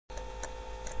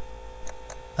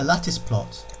A lattice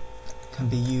plot can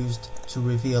be used to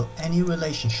reveal any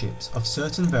relationships of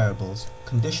certain variables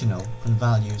conditional on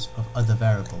values of other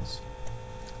variables.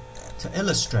 To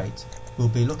illustrate, we'll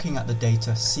be looking at the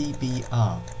data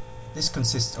CBR. This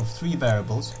consists of three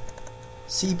variables.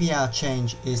 CBR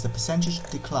change is the percentage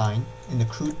decline in the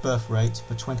crude birth rate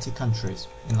for 20 countries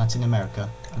in Latin America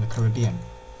and the Caribbean.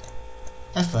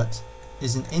 Effort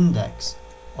is an index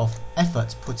of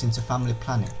effort put into family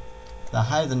planning. The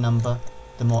higher the number,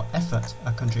 the more effort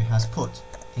a country has put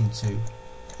into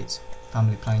its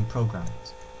family planning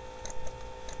programs.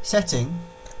 Setting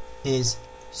is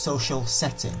social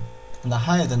setting, and the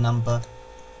higher the number,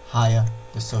 higher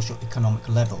the socio-economic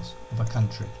levels of a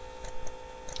country.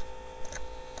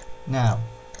 Now,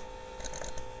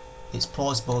 it's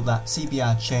plausible that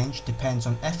CBR change depends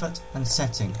on effort and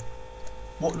setting.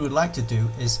 What we would like to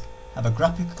do is have a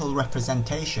graphical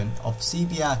representation of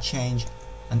CBR change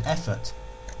and effort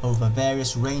over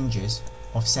various ranges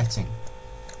of setting.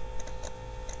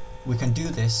 We can do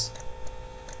this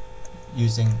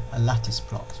using a lattice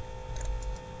plot.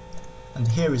 And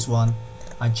here is one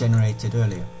I generated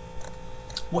earlier.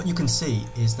 What you can see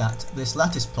is that this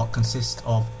lattice plot consists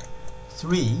of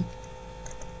three,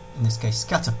 in this case,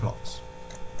 scatter plots.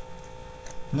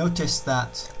 Notice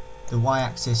that the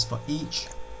y-axis for each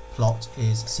plot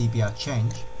is CBR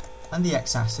change and the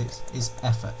x-axis is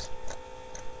effort.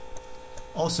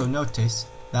 Also notice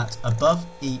that above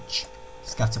each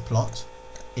scatter plot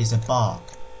is a bar.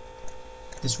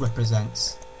 This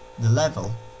represents the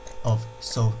level of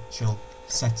social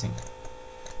setting.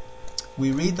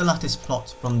 We read the lattice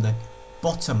plot from the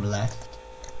bottom left,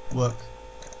 work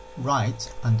right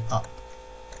and up.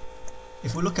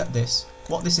 If we look at this,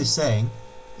 what this is saying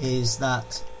is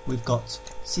that we've got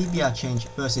CBR change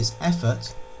versus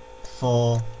effort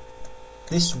for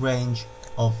this range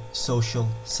of social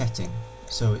setting.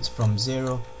 So it's from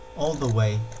 0 all the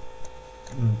way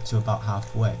to about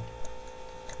halfway.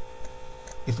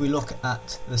 If we look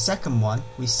at the second one,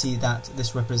 we see that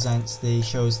this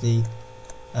shows the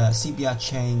CBR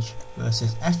change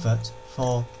versus effort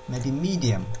for maybe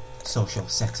medium social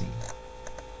setting.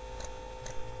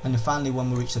 And then finally,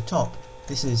 when we reach the top,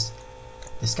 this is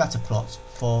the scatter plot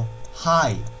for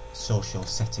high social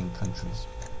setting countries.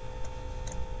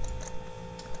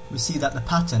 We see that the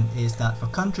pattern is that for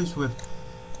countries with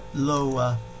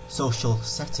lower social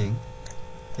setting,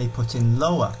 they put in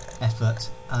lower effort,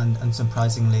 and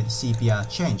unsurprisingly the CBR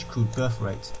change, crude birth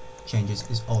rate changes,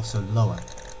 is also lower.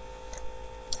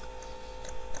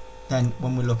 Then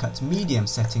when we look at medium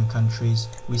setting countries,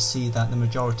 we see that the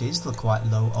majority is still quite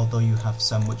low, although you have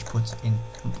some which put in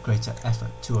greater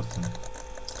effort, two of them.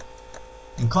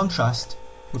 In contrast,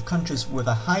 with countries with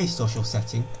a high social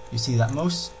setting, you see that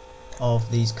most of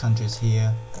these countries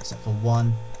here, except for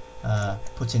one,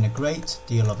 put in a great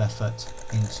deal of effort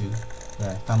into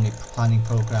their family planning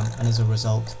program, and as a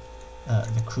result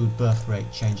the crude birth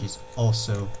rate changes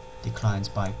also declines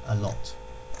by a lot.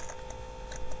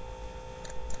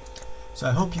 So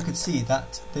I hope you could see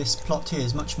that this plot here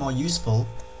is much more useful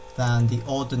than the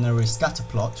ordinary scatter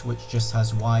plot, which just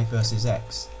has y versus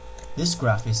x. This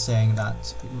graph is saying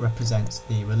that it represents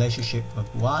the relationship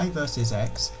of y versus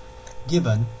x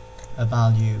given a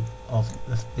value of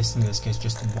this, in this case,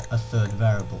 just a third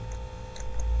variable.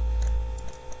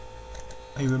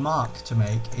 A remark to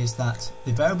make is that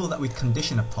the variable that we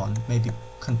condition upon may be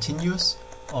continuous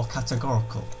or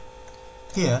categorical.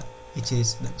 Here it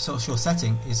is, the social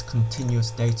setting is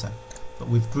continuous data, but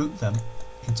we've grouped them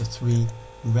into three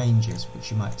ranges,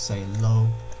 which you might say low,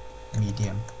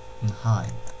 medium and high.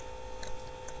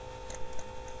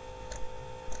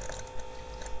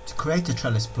 To create a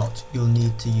trellis plot, you'll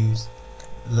need to use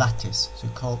lattice, so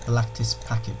we call it the lattice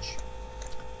package.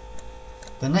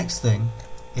 The next thing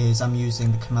is I'm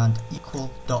using the command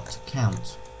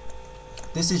equal.count.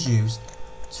 This is used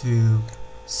to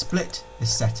split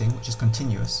this setting, which is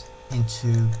continuous,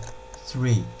 into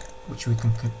three, which we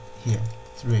can here,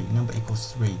 three, number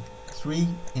equals three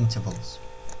intervals,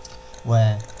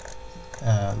 where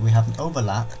we have an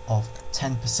overlap of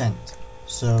 10%.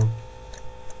 So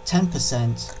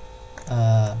 10%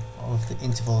 of the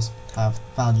intervals have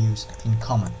values in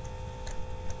common.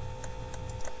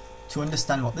 To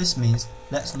understand what this means,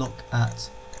 let's look at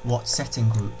what setting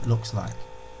group looks like.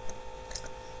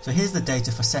 So here's the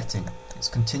data for setting. It's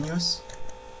continuous.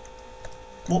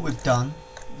 What we've done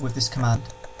with this command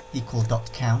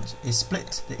equal.count is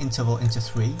split the interval into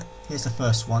three. Here's the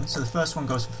first one. So the first one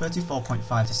goes from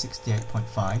 34.5 to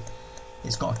 68.5.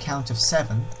 It's got a count of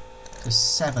 7, so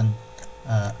 7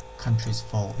 countries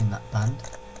fall in that band.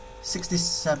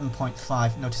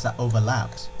 67.5, notice that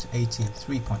overlaps to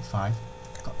 83.5.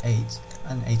 got 8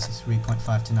 and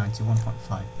 83.5 to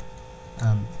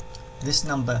 91.5. This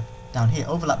number down here,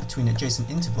 overlap between adjacent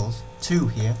intervals, 2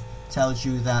 here, tells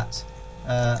you that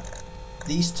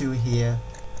these two here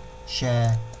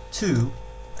share 2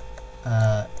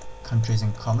 countries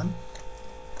in common,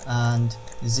 and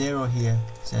 0 here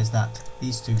says that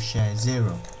these two share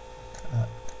 0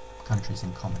 countries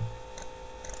in common.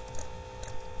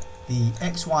 The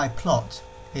XY plot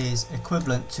is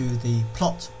equivalent to the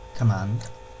plot command,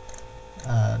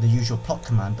 the usual plot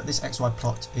command, but this XY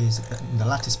plot is in the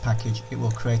lattice package. It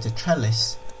will create a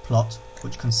trellis plot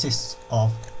which consists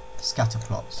of scatter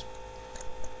plots,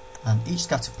 and each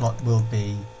scatter plot will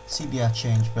be CBR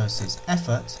change versus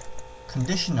effort,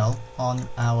 conditional on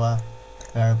our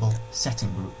variable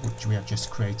setting group which we have just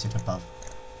created above.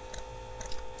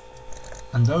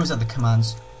 And those are the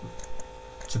commands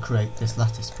to create this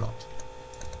lattice plot.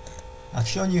 I've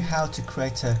shown you how to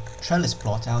create a trellis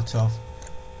plot out of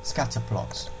scatter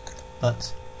plots,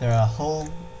 but there are a whole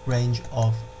range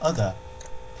of other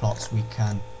plots we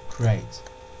can create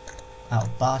out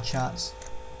of bar charts,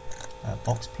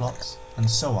 box plots, and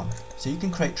so on. So you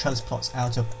can create trellis plots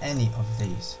out of any of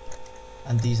these,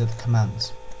 and these are the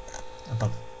commands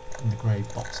above in the grey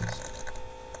boxes.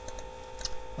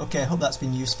 Okay, I hope that's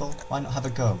been useful. Why not have a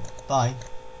go? Bye.